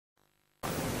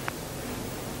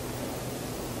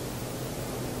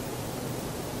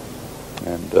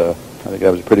and I think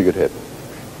that was a pretty good hit.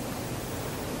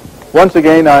 Once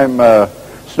again, I'm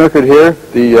snookered here.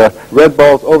 The red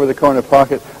ball's over the corner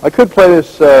pocket. I could play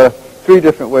this three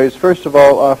different ways. First of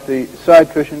all, off the side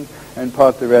cushion and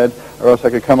pot the red, or else I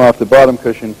could come off the bottom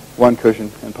cushion, one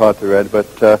cushion, and pot the red. But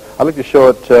I'd like to show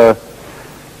it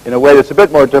in a way that's a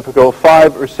bit more difficult,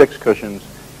 5 or 6 cushions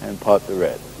and pot the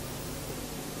red.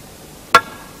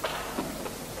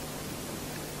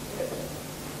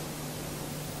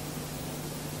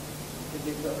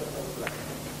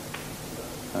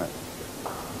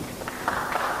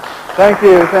 Thank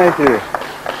you, thank you.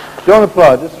 Don't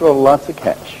applaud, just throw lots of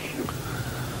cash.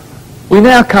 We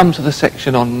now come to the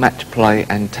section on match play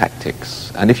and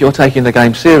tactics. And if you're taking the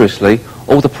game seriously,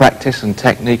 all the practice and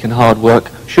technique and hard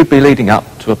work should be leading up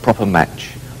to a proper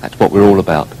match. That's what we're all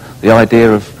about. The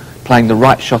idea of playing the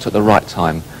right shot at the right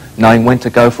time, knowing when to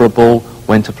go for a ball,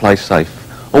 when to play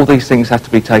safe. All these things have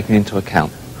to be taken into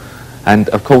account. And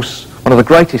of course, one of the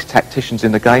greatest tacticians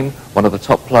in the game, one of the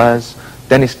top players,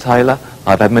 Dennis Taylor.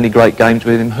 I've had many great games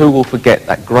with him. Who will forget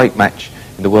that great match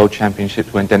in the World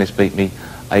Championships when Dennis beat me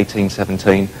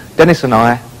 18-17. Dennis and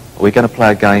I, we're going to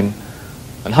play a game,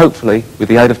 and hopefully, with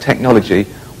the aid of technology,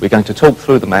 we're going to talk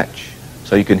through the match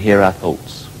so you can hear our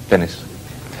thoughts. Dennis.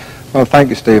 Well, thank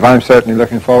you, Steve. I'm certainly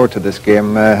looking forward to this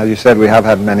game. As you said, we have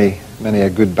had many a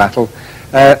good battle.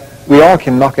 We all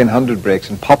can knock in 100 breaks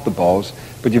and pot the balls,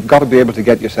 but you've got to be able to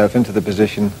get yourself into the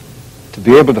position to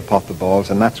be able to pot the balls,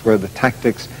 and that's where the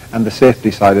tactics and the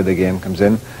safety side of the game comes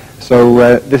in.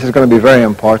 So this is going to be very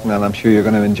important, and I'm sure you're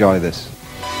going to enjoy this.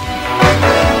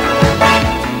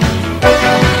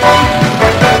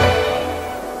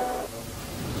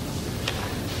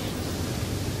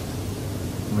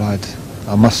 Right,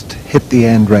 I must hit the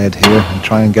end red here and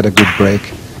try and get a good break.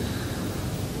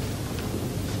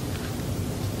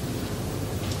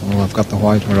 Oh, I've got the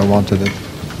white where I wanted it.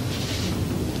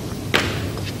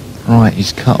 Right,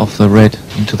 he's cut off the red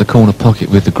into the corner pocket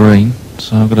with the green,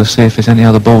 so I've got to see if there's any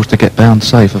other balls to get bound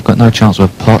safe. I've got no chance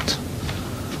of a pot.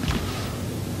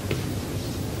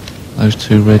 Those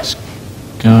two reds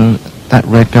go. That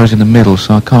red goes in the middle,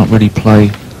 so I can't really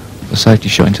play the safety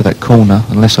shot into that corner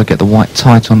unless I get the white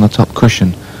tight on the top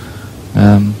cushion.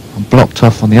 I'm blocked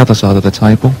off on the other side of the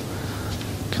table.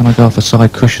 Can I go off a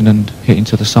side cushion and hit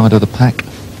into the side of the pack?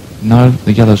 No,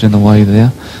 the yellow's in the way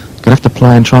there. Gonna have to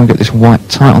play and try and get this white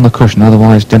tight on the cushion,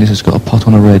 otherwise Dennis has got a pot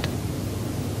on a red.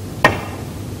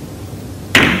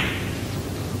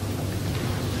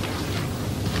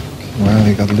 Well,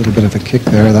 he got a little bit of a kick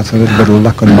there. That's a little bit of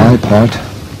luck on my part.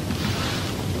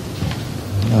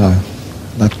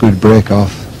 That good break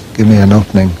off. Give me an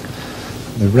opening.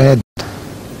 The red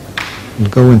will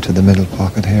go into the middle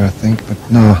pocket here, I think, but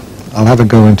no, I'll have it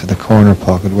go into the corner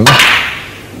pocket, will it?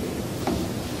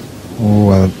 Oh,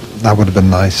 well, that would have been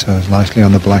nice. It was nicely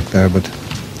on the black there, but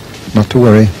not to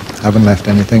worry. Haven't left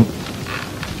anything.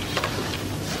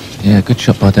 Yeah, good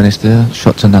shot by Dennis there.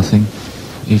 Shot to nothing.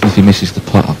 Even if he misses the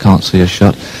pot, I can't see a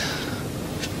shot.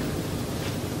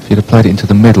 If he'd have played it into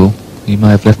the middle, he may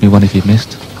have left me one if he'd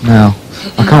missed. Now,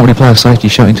 I can't really play a safety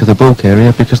shot into the bulk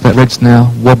area because that red's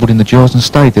now wobbled in the jaws and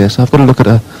stayed there. So I've got to look at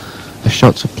a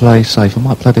shot to play safe. I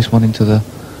might play this one into the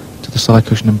side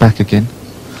cushion and back again.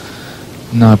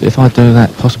 No, but if I do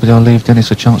that, possibly I'll leave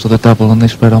Dennis a chance of the double, on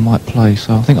this red I might play.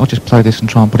 So I think I'll just play this and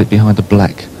try and put it behind the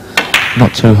black.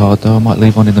 Not too hard though, I might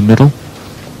leave one in the middle.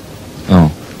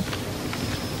 Oh.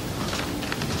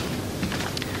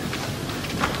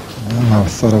 Well, I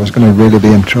thought I was going to really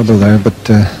be in trouble there, but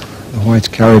the white's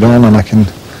carried on and I can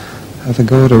have a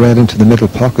go at a red into the middle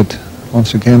pocket.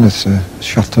 Once again, it's a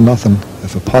shot to nothing.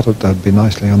 If I potted, that'd be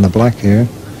nicely on the black here.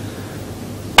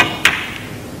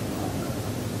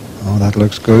 Oh, that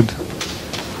looks good.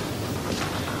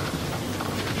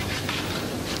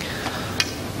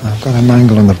 I've got an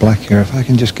angle on the black here. If I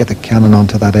can just get the cannon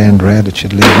onto that end red, it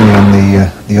should leave me on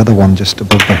the other one just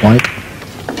above the white.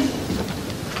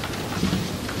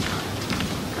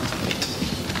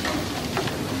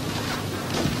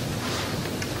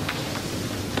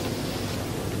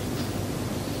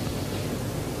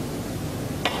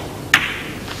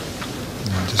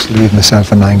 I'll just leave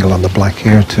myself an angle on the black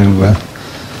here to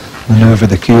manoeuvre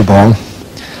the cue ball.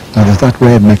 Now there's that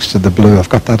red next to the blue. I've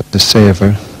got that as a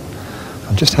saver.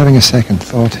 I'm just having a second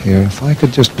thought here. If I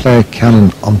could just play a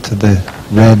cannon onto the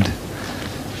red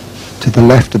to the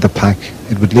left of the pack,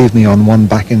 it would leave me on one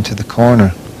back into the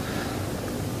corner.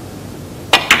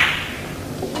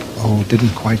 Oh,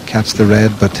 didn't quite catch the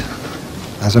red, but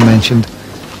as I mentioned,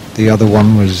 the other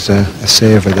one was a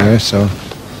saver there, so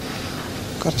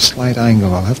got a slight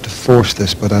angle. I'll have to force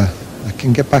this, but I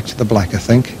can get back to the black, I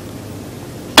think.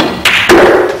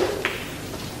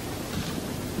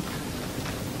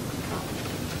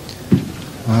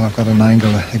 I've got an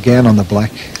angle again on the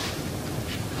black.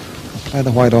 I'll play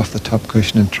the white off the top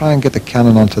cushion and try and get the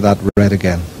cannon onto that red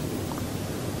again.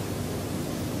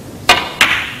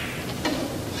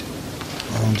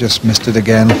 Oh, just missed it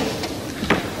again.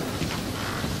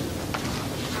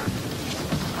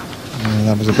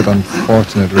 That was a bit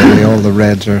unfortunate, really. All the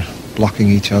reds are blocking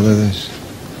each other. There's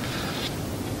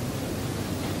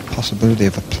a possibility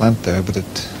of a plant there, but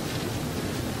it...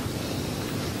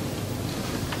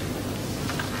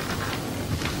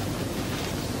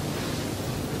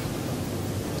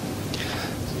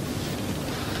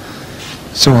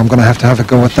 So I'm going to have a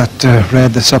go at that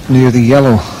red that's up near the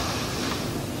yellow.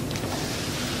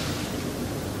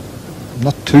 I'm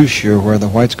not too sure where the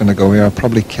white's going to go here. I'll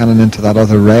probably cannon into that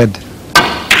other red.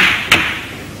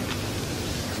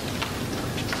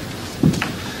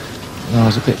 I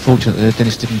was a bit fortunate that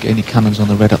Dennis didn't get any cannons on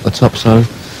the red up the top, so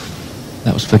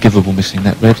that was forgivable, missing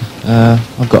that red.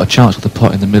 I've got a chance with the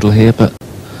pot in the middle here, but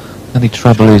the only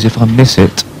trouble is if I miss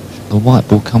it, the white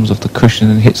ball comes off the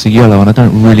cushion and hits the yellow, and I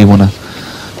don't really want to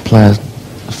play a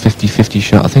 50-50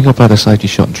 shot. I think I'll play the safety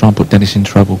shot and try and put Dennis in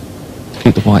trouble.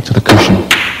 Keep the white to the cushion.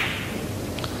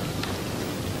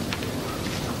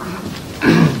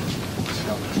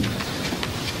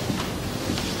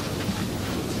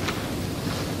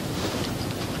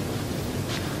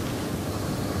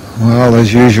 Well,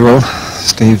 as usual,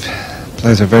 Steve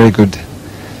plays a very good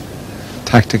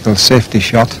tactical safety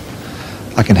shot.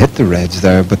 I can hit the reds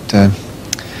there, but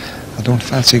I don't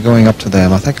fancy going up to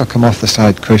them. I think I'll come off the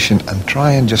side cushion and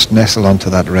try and just nestle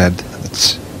onto that red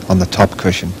that's on the top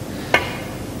cushion.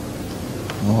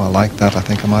 Oh, I like that. I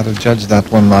think I might have judged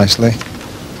that one nicely.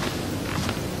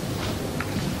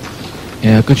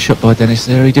 Yeah, good shot by Dennis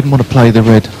there. He didn't want to play the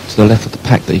red to the left of the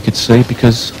pack that you could see,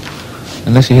 because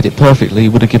unless he hit it perfectly, he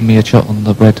would have given me a shot on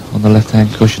the red on the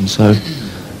left-hand cushion. So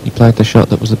he played the shot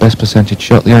that was the best percentage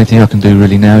shot. The only thing I can do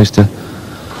really now is to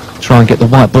try and get the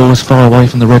white ball as far away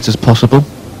from the reds as possible.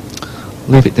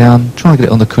 Leave it down, try and get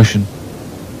it on the cushion.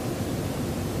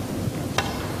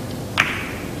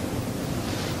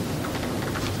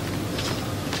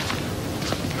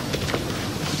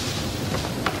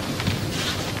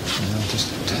 I'll just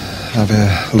have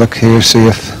a look here, see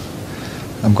if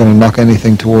I'm going to knock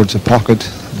anything towards the pocket.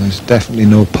 There's definitely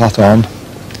no pot on.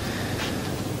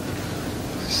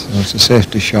 So it's a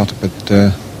safety shot, but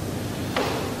I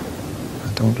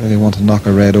don't really want to knock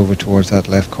a red over towards that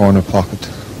left corner pocket.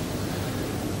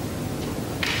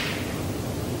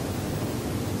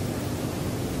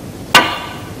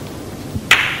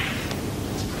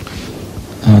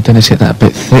 Dennis hit that a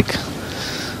bit thick.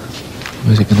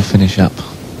 Where's it going to finish up?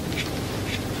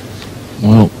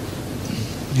 Well,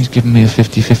 he's given me a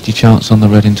 50-50 chance on the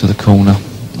red into the corner.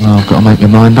 Well, I've got to make my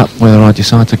mind up whether I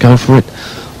decide to go for it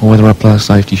or whether I play a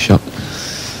safety shot.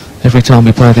 Every time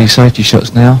we play these safety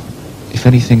shots now, if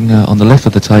anything on the left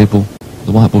of the table,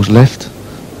 the white ball's left,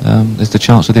 there's the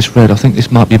chance of this red. I think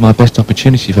this might be my best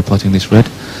opportunity for putting this red.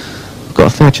 I've got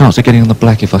a fair chance of getting on the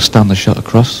black if I stun the shot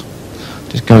across.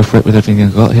 Just go for it with everything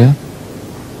I've got here.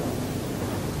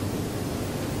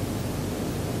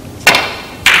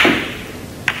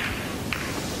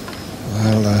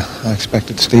 Well, I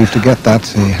expected Steve to get that.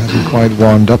 He hasn't quite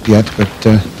warmed up yet, but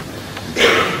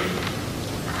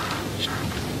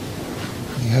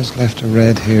he has left a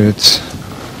red here.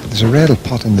 There's a red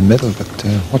pot in the middle, but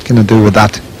what can I do with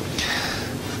that?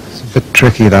 It's a bit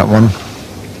tricky, that one.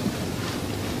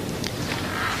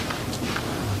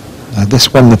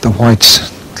 This one that the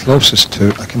white's closest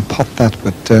to, I can pot that,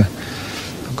 but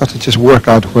I've got to just work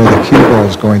out where the cue ball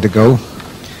is going to go.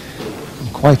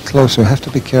 I'm quite close, so I have to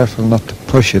be careful not to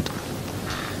push it.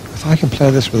 If I can play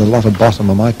this with a lot of bottom,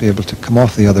 I might be able to come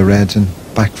off the other reds and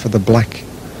back for the black.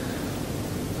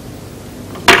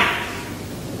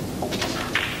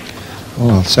 Oh,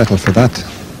 I'll settle for that.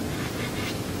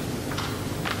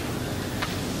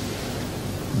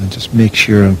 And just make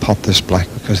sure and pot this black,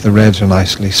 because the reds are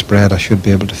nicely spread. I should be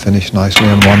able to finish nicely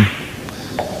on one.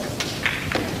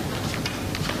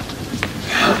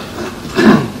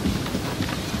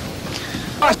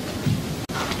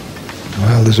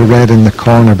 Well, there's a red in the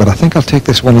corner, but I think I'll take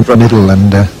this one in the middle,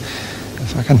 and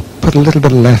if I can put a little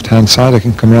bit of left-hand side, I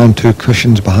can come around two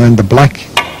cushions behind the black.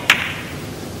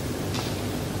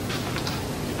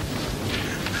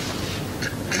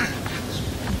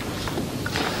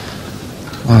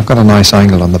 Well, I've got a nice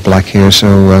angle on the black here,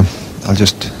 so I'll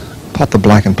just pot the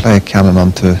black and play a cannon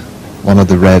onto one of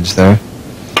the reds there.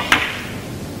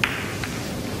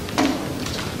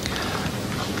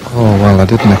 Oh, well, I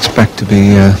didn't expect to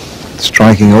be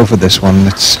striking over this one.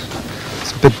 It's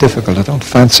a bit difficult. I don't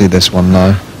fancy this one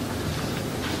now.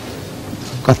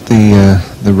 I've got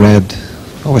the red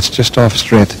Oh, it's just off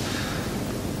straight.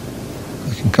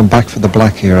 I can come back for the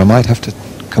black here. I might have to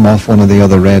come off one of the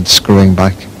other reds, screwing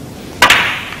back.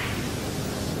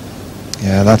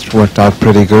 Yeah, that's worked out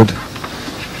pretty good.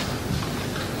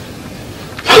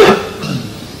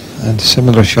 And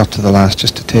similar shot to the last,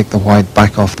 just to take the white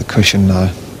back off the cushion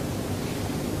now.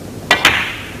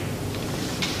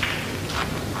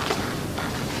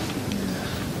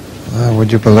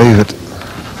 Would you believe it?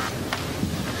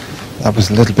 That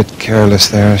was a little bit careless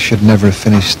there. I should never have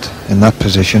finished in that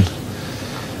position.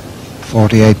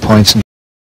 48 points.